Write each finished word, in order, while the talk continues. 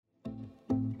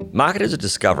Marketers are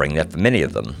discovering that for many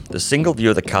of them, the single view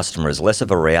of the customer is less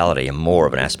of a reality and more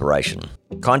of an aspiration,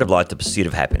 kind of like the pursuit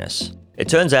of happiness. It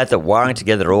turns out that wiring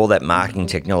together all that marketing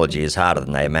technology is harder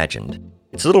than they imagined.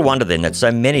 It's little wonder then that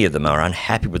so many of them are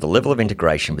unhappy with the level of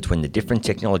integration between the different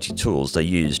technology tools they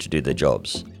use to do their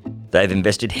jobs. They've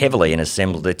invested heavily and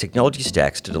assembled their technology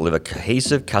stacks to deliver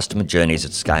cohesive customer journeys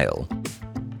at scale.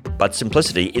 But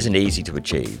simplicity isn't easy to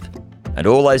achieve. And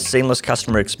all those seamless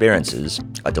customer experiences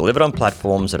are delivered on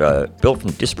platforms that are built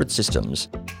from disparate systems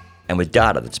and with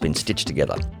data that's been stitched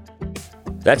together.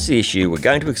 That's the issue we're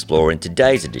going to explore in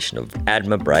today's edition of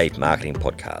ADMA Brave Marketing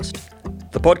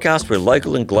Podcast, the podcast where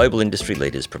local and global industry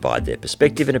leaders provide their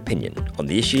perspective and opinion on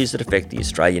the issues that affect the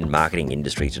Australian marketing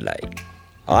industry today.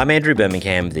 I'm Andrew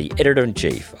Birmingham, the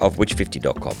Editor-in-Chief of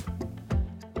Which50.com.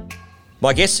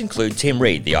 My guests include Tim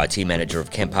Reed, the IT Manager of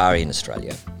Campari in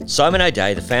Australia, Simon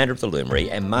O'Day, the founder of The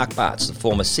Luminary, and Mark Bartz, the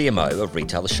former CMO of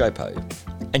retailer Showpo.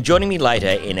 And joining me later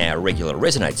in our regular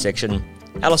Resonate section,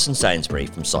 Alison Sainsbury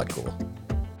from Sitecore.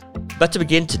 But to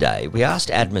begin today, we asked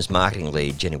ADMA's marketing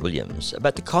lead, Jenny Williams,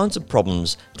 about the kinds of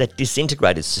problems that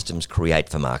disintegrated systems create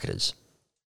for marketers.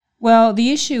 Well,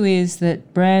 the issue is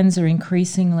that brands are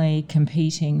increasingly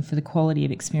competing for the quality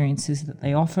of experiences that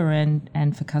they offer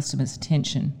and for customers'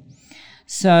 attention.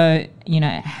 So,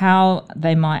 how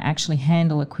they might actually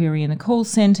handle a query in the call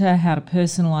centre, how to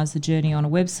personalise the journey on a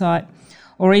website,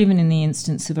 or even in the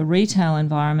instance of a retail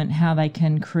environment, how they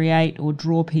can create or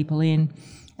draw people in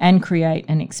and create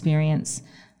an experience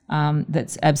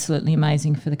that's absolutely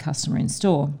amazing for the customer in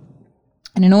store.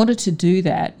 And in order to do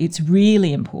that, it's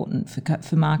really important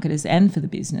for marketers and for the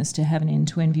business to have an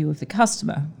end-to-end view of the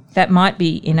customer. That might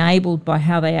be enabled by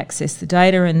how they access the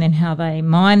data and then how they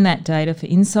mine that data for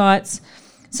insights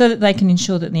so that they can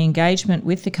ensure that the engagement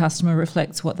with the customer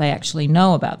reflects what they actually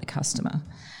know about the customer.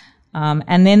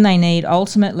 And then they need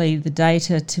ultimately the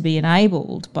data to be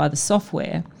enabled by the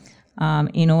software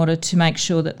in order to make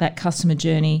sure that that customer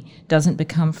journey doesn't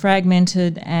become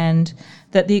fragmented and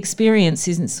that the experience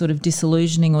isn't sort of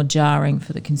disillusioning or jarring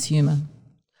for the consumer.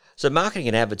 So marketing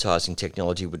and advertising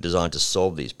technology were designed to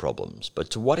solve these problems, but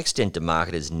to what extent do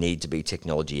marketers need to be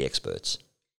technology experts?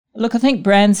 Look, I think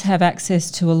brands have access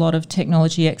to a lot of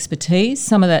technology expertise.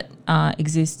 Some of that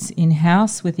exists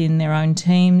in-house within their own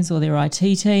teams or their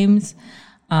IT teams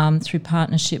through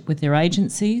partnership with their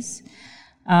agencies.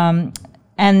 And,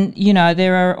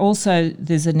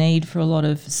 there's a need for a lot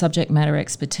of subject matter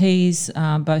expertise,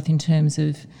 both in terms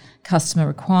of customer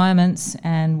requirements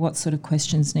and what sort of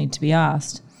questions need to be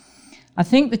asked. I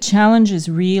think the challenges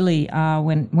really are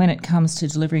when it comes to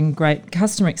delivering great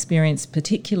customer experience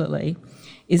particularly,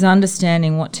 is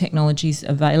understanding what technology is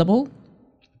available.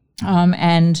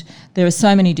 And there are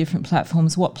so many different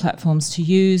platforms, what platforms to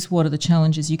use, what are the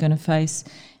challenges you're going to face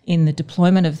in the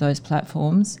deployment of those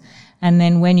platforms, and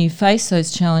then when you face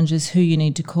those challenges, who you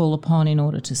need to call upon in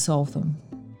order to solve them.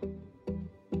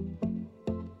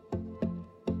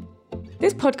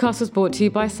 This podcast was brought to you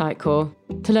by Sitecore.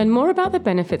 To learn more about the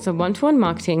benefits of one-to-one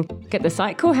marketing, get the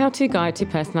Sitecore How-To Guide to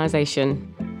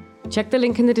Personalisation. Check the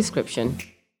link in the description.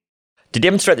 To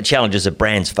demonstrate the challenges that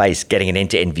brands face getting an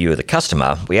end-to-end view of the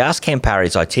customer, we asked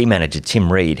Campari's IT Manager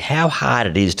Tim Reed how hard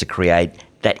it is to create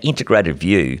that integrated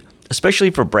view, especially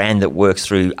for a brand that works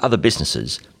through other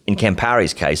businesses. In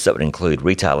Campari's case, that would include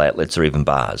retail outlets or even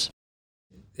bars.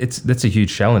 That's a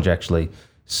huge challenge, actually.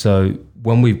 So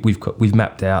when we've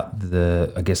mapped out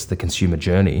the consumer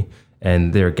journey,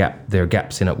 and there are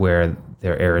gaps in it where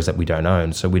there are areas that we don't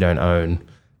own. So we don't own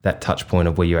that touch point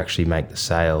of where you actually make the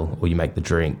sale or you make the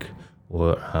drink,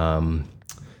 or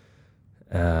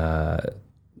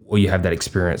you have that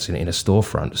experience in a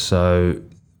storefront. So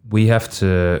we have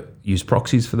to use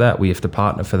proxies for that. We have to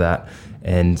partner for that,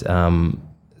 and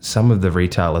some of the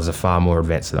retailers are far more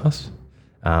advanced than us.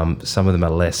 Some of them are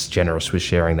less generous with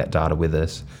sharing that data with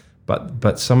us.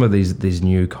 But some of these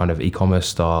new kind of e-commerce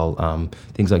style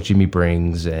things like Jimmy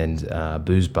Brings and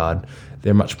Booze Bud,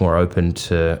 they're much more open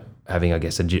to having, I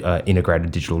guess, an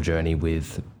integrated digital journey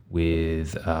with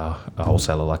a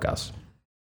wholesaler like us.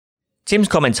 Tim's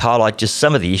comments highlight just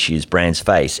some of the issues brands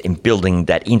face in building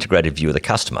that integrated view of the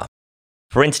customer.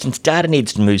 For instance, data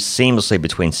needs to move seamlessly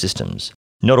between systems,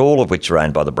 not all of which are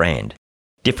owned by the brand.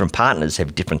 Different partners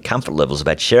have different comfort levels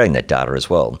about sharing that data as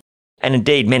well. And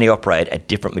indeed, many operate at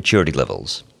different maturity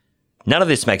levels. None of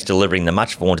this makes delivering the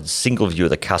much vaunted single view of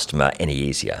the customer any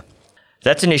easier.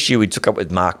 That's an issue we took up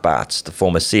with Mark Bartz, the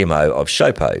former CMO of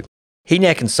Showpo. He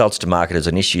now consults to marketers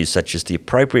on issues such as the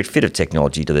appropriate fit of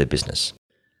technology to their business.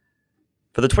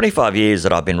 For the 25 years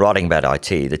that I've been writing about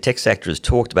IT, the tech sector has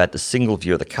talked about the single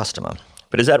view of the customer.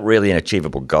 But is that really an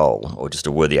achievable goal or just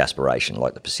a worthy aspiration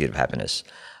like the pursuit of happiness?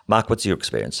 Mark, what's your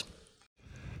experience?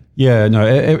 Yeah, no,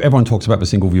 everyone talks about the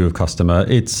single view of customer.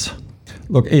 It's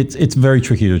very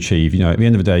tricky to achieve. At the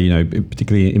end of the day,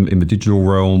 particularly in the digital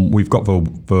realm, we've got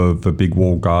the big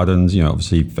walled gardens,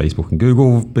 obviously Facebook and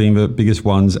Google being the biggest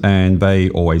ones, and they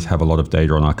always have a lot of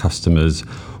data on our customers,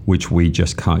 which we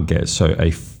just can't get. So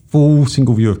a full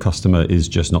single view of customer is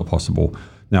just not possible.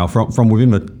 Now, from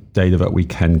within the data that we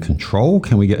can control,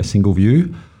 can we get a single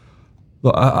view?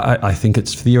 Look, I think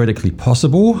it's theoretically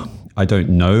possible. I don't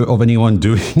know of anyone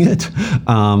doing it,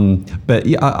 but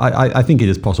yeah, I think it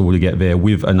is possible to get there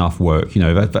with enough work.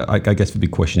 I guess the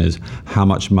big question is how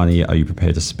much money are you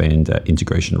prepared to spend at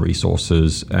integration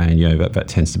resources, and that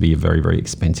tends to be a very, very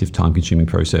expensive, time-consuming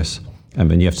process, and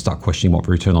then you have to start questioning what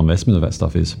the return on investment of that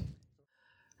stuff is.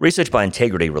 Research by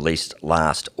Integrity released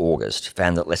last August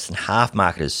found that less than half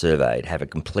marketers surveyed have a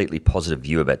completely positive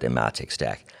view about their MarTech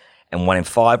stack, and 1 in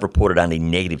 5 reported only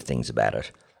negative things about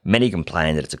it. Many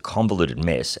complain that it's a convoluted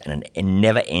mess and a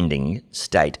never-ending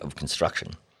state of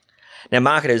construction. Now,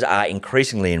 marketers are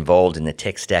increasingly involved in the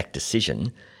tech stack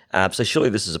decision, so surely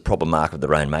this is a problem mark of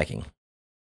their own making.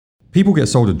 People get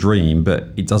sold a dream, but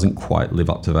it doesn't quite live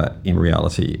up to that in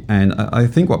reality. And I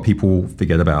think what people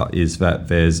forget about is that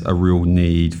there's a real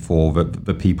need for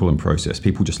the people and process.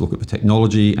 People just look at the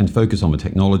technology and focus on the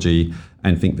technology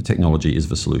and think the technology is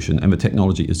the solution. And the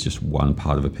technology is just one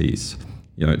part of a piece.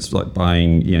 It's like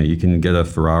buying, you can get a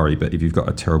Ferrari, but if you've got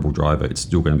a terrible driver, it's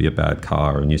still going to be a bad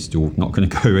car and you're still not going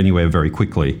to go anywhere very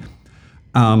quickly.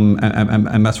 And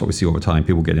that's what we see all the time.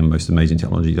 People get in the most amazing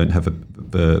technology, don't have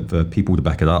the people to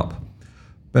back it up.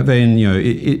 But then,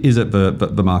 is it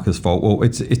the marketer's fault? Well,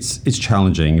 it's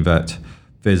challenging that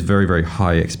there's very, very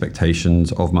high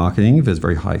expectations of marketing. There's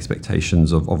very high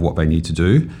expectations of what they need to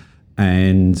do.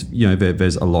 And,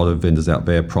 there's a lot of vendors out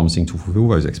there promising to fulfill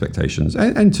those expectations.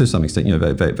 And to some extent,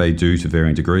 they do to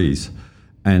varying degrees.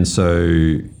 And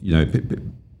so,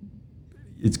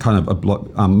 it's kind of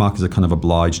marketers are kind of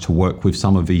obliged to work with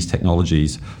some of these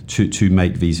technologies to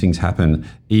make these things happen,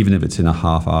 even if it's in a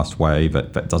half-assed way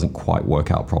that doesn't quite work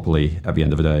out properly at the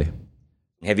end of the day.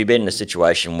 Have you been in a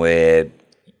situation where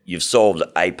you've solved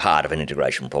a part of an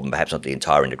integration problem, perhaps not the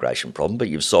entire integration problem, but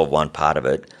you've solved one part of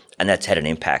it, and that's had an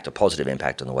impact, a positive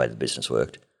impact on the way the business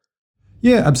worked?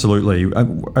 Yeah, absolutely.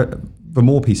 The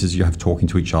more pieces you have talking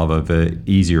to each other, the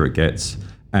easier it gets,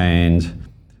 and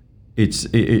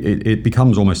it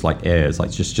becomes almost like airs,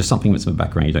 like just something that's in the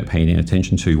background you don't pay any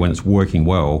attention to. When it's working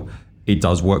well, it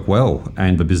does work well,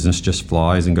 and the business just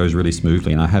flies and goes really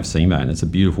smoothly. And I have seen that, and it's a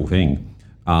beautiful thing.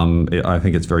 I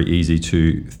think it's very easy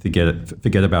to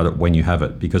forget about it when you have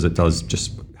it, because it does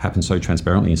just happen so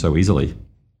transparently and so easily.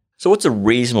 So what's a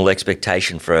reasonable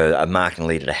expectation for a marketing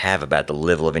leader to have about the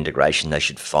level of integration they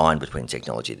should find between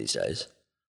technology these days?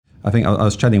 I think I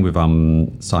was chatting with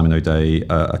Simon O'Day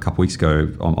a couple weeks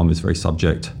ago on this very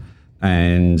subject,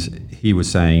 and he was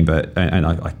saying that, and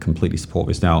I completely support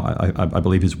this now, I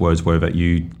believe his words were that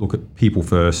you look at people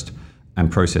first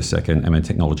and process second and then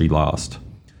technology last.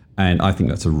 And I think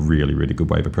that's a really, really good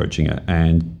way of approaching it.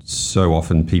 And so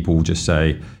often people just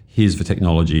say, here's the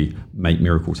technology, make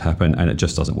miracles happen, and it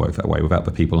just doesn't work that way. Without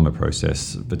the people and the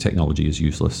process, the technology is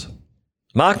useless.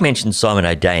 Mark mentioned Simon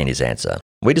O'Day in his answer.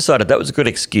 We decided that was a good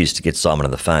excuse to get Simon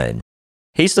on the phone.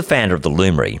 He's the founder of The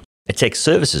Luminary, a tech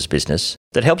services business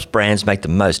that helps brands make the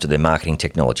most of their marketing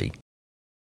technology.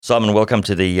 Simon, welcome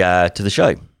to the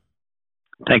show.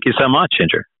 Thank you so much,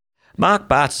 Andrew. Mark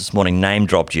Bartz this morning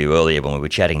name-dropped you earlier when we were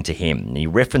chatting to him, and he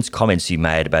referenced comments you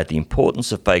made about the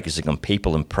importance of focusing on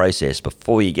people and process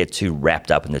before you get too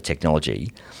wrapped up in the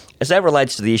technology. As that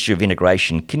relates to the issue of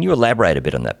integration, can you elaborate a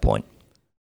bit on that point?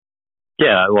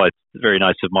 Yeah, well, it's very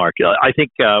nice of Mark. I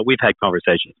think we've had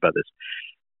conversations about this.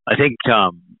 I think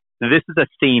this is a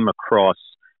theme across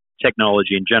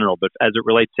technology in general, but as it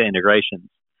relates to integrations,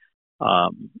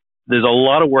 there's a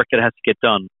lot of work that has to get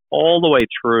done all the way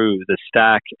through the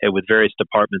stack with various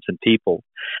departments and people.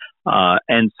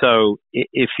 And so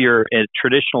if you're a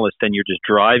traditionalist and you're just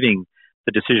driving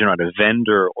the decision around a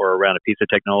vendor or around a piece of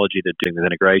technology that's doing with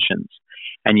integrations,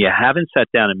 and you haven't sat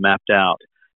down and mapped out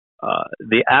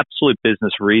the absolute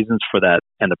business reasons for that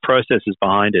and the processes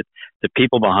behind it, the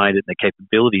people behind it, and the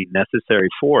capability necessary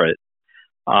for it,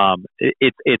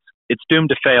 it's doomed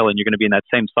to fail, and you're going to be in that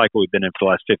same cycle we've been in for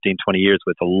the last 15, 20 years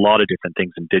with a lot of different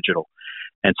things in digital.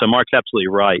 And so Mark's absolutely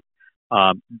right.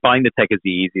 Buying the tech is the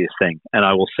easiest thing, and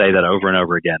I will say that over and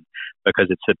over again, because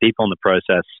it's the people in the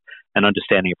process and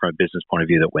understanding it from a business point of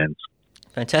view that wins.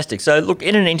 Fantastic. So, look,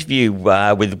 in an interview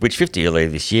with Which 50 earlier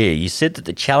this year, you said that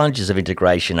the challenges of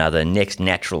integration are the next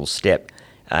natural step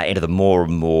into the more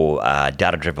and more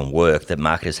data-driven work that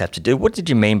marketers have to do. What did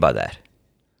you mean by that?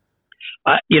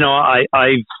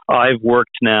 I've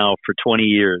worked now for 20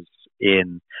 years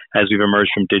as we've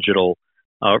emerged from digital,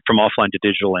 from offline to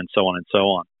digital, and so on and so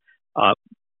on.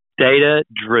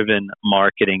 Data-driven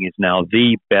marketing is now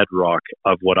the bedrock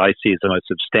of what I see as the most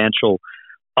substantial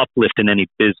uplift in any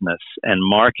business, and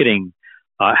marketing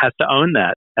has to own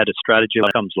that at a strategy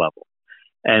outcomes level.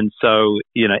 And so,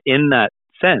 in that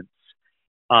sense,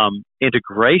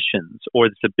 integrations, or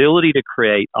this ability to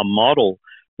create a model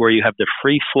where you have the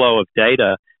free flow of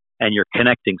data and you're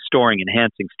connecting, storing,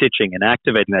 enhancing, stitching, and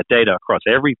activating that data across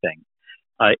everything,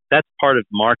 that's part of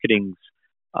marketing's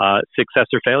success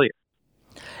or failure.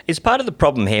 Is part of the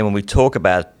problem here when we talk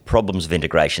about problems of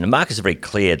integration, and Mark is very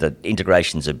clear that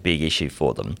integration is a big issue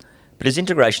for them, but is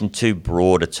integration too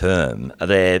broad a term? Are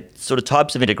there sort of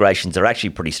types of integrations that are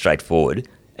actually pretty straightforward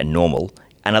and normal,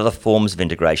 and other forms of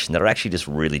integration that are actually just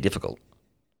really difficult?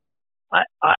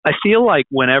 I feel like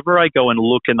whenever I go and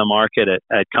look in the market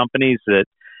at companies that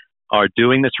are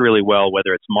doing this really well,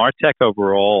 whether it's MarTech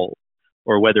overall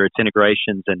or whether it's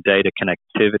integrations and data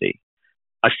connectivity,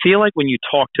 I feel like when you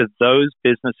talk to those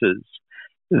businesses,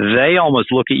 they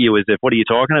almost look at you as if, what are you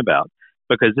talking about?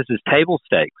 Because this is table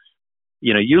stakes.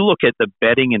 You look at the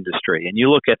betting industry and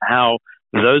you look at how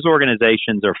those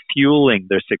organizations are fueling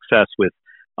their success with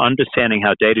understanding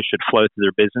how data should flow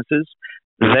through their businesses.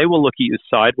 They will look at you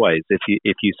sideways if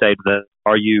you say to them,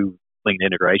 are you linked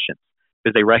integrations?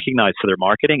 Because they recognize for their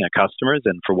marketing and customers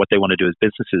and for what they want to do as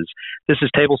businesses, this is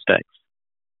table stakes.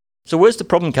 So where's the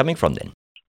problem coming from then?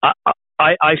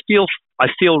 I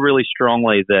feel really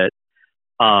strongly that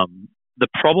the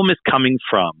problem is coming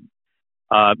from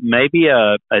maybe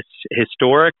a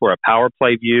historic or a power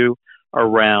play view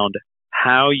around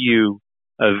how you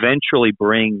eventually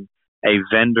bring a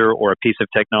vendor or a piece of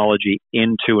technology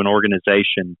into an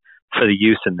organization for the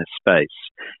use in this space.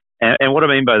 And what I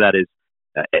mean by that is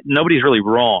nobody's really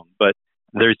wrong, but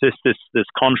there's this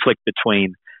conflict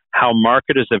between how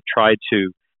marketers have tried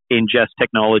to ingest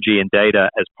technology and data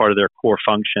as part of their core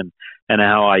function and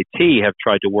how IT have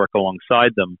tried to work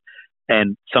alongside them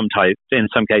and in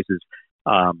some cases,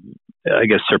 I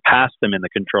guess, surpass them in the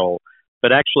control.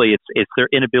 But actually, it's their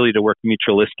inability to work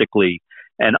mutualistically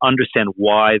and understand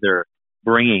why they're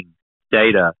bringing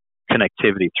data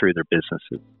connectivity through their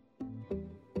businesses.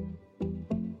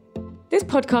 This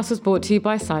podcast was brought to you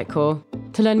by Sitecore.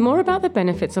 To learn more about the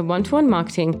benefits of one-to-one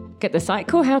marketing, get the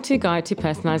Sitecore How-To Guide to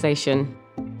Personalization.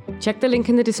 Check the link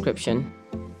in the description.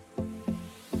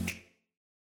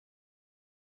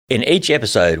 In each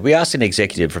episode, we ask an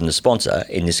executive from the sponsor,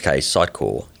 in this case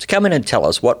Sitecore, to come in and tell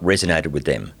us what resonated with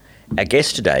them. Our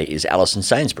guest today is Alison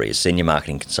Sainsbury, a Senior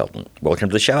Marketing Consultant. Welcome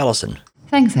to the show, Alison.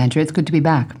 Thanks, Andrew. It's good to be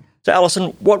back. So, Alison,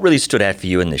 what really stood out for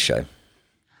you in this show?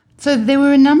 So there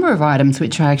were a number of items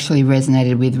which I actually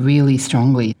resonated with really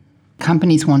strongly.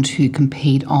 Companies want to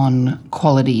compete on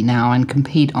quality now and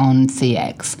compete on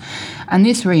CX. And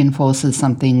this reinforces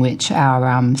something which our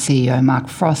CEO, Mark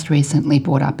Frost, recently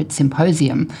brought up at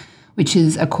Symposium, which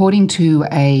is according to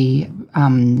a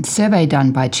survey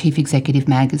done by Chief Executive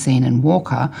Magazine and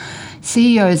Walker,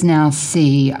 CEOs now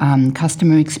see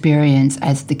customer experience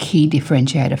as the key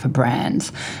differentiator for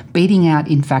brands, beating out,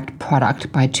 in fact,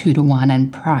 product by 2-to-1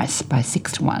 and price by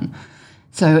 6-to-1.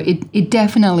 So it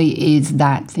definitely is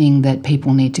that thing that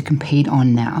people need to compete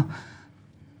on now.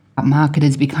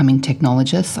 Marketers becoming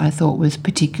technologists, I thought was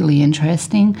particularly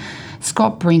interesting.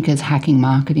 Scott Brinker's Hacking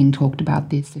Marketing talked about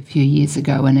this a few years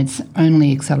ago, and it's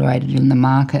only accelerated in the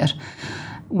market.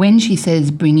 When she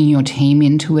says bringing your team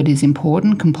into it is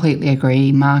important, completely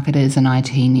agree. Marketers and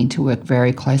IT need to work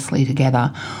very closely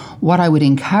together. What I would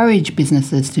encourage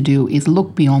businesses to do is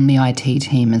look beyond the IT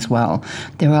team as well.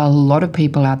 There are a lot of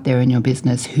people out there in your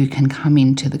business who can come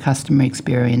into the customer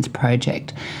experience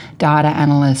project. Data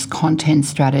analysts, content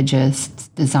strategists,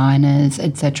 designers,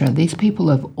 etc. These people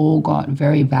have all got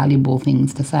very valuable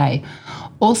things to say.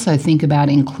 Also think about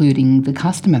including the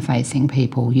customer-facing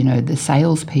people, the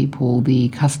sales people, the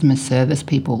customer service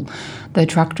people, the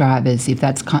truck drivers, if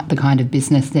that's the kind of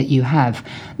business that you have.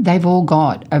 They've all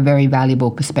got a very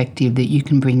valuable perspective that you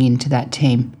can bring into that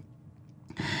team.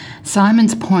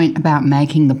 Simon's point about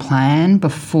making the plan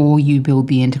before you build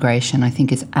the integration, I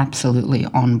think, is absolutely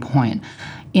on point.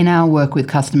 In our work with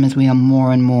customers, we are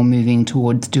more and more moving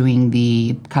towards doing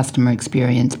the customer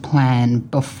experience plan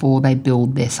before they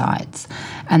build their sites.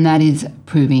 And that is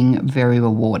proving very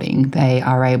rewarding. They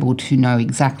are able to know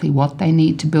exactly what they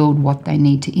need to build, what they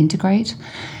need to integrate,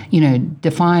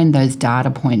 define those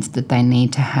data points that they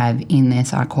need to have in their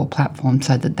Sitecore platform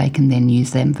so that they can then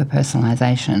use them for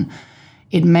personalization.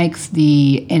 It makes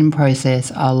the end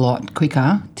process a lot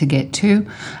quicker to get to.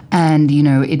 And,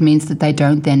 it means that they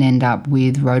don't then end up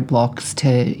with roadblocks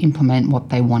to implement what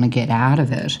they want to get out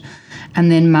of it. And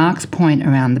then Mark's point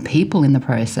around the people in the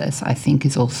process, I think,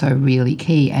 is also really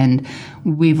key. And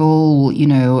we've all,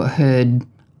 heard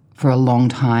for a long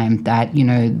time that,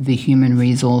 the human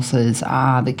resources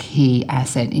are the key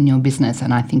asset in your business.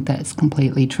 And I think that's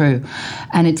completely true.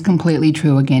 And it's completely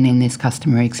true, again, in this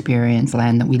customer experience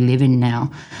land that we live in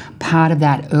now. Part of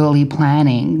that early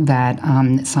planning that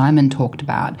Simon talked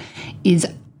about is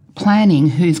planning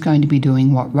who's going to be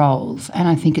doing what roles. And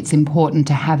I think it's important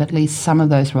to have at least some of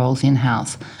those roles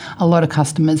in-house. A lot of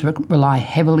customers rely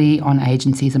heavily on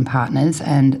agencies and partners,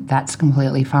 and that's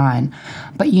completely fine.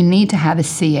 But you need to have a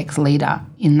CX leader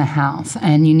in the house,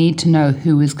 and you need to know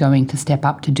who is going to step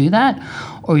up to do that,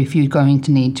 or if you're going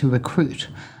to need to recruit.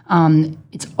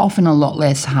 It's often a lot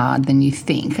less hard than you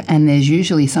think, and there's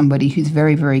usually somebody who's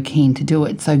very, very keen to do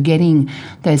it. So getting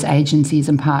those agencies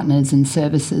and partners and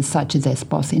services such as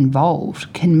SBOSS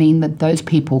involved can mean that those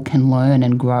people can learn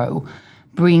and grow,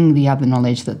 bring the other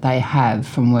knowledge that they have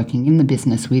from working in the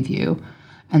business with you,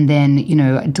 and then,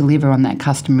 deliver on that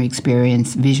customer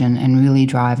experience vision and really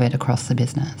drive it across the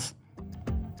business.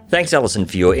 Thanks, Alison,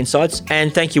 for your insights,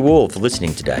 and thank you all for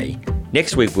listening today.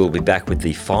 Next week, we'll be back with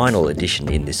the final edition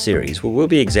in this series, where we'll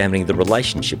be examining the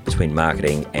relationship between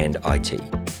marketing and IT.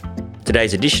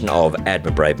 Today's edition of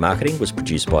ADMA Brave Marketing was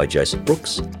produced by Joseph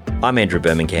Brooks. I'm Andrew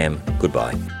Birmingham.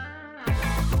 Goodbye.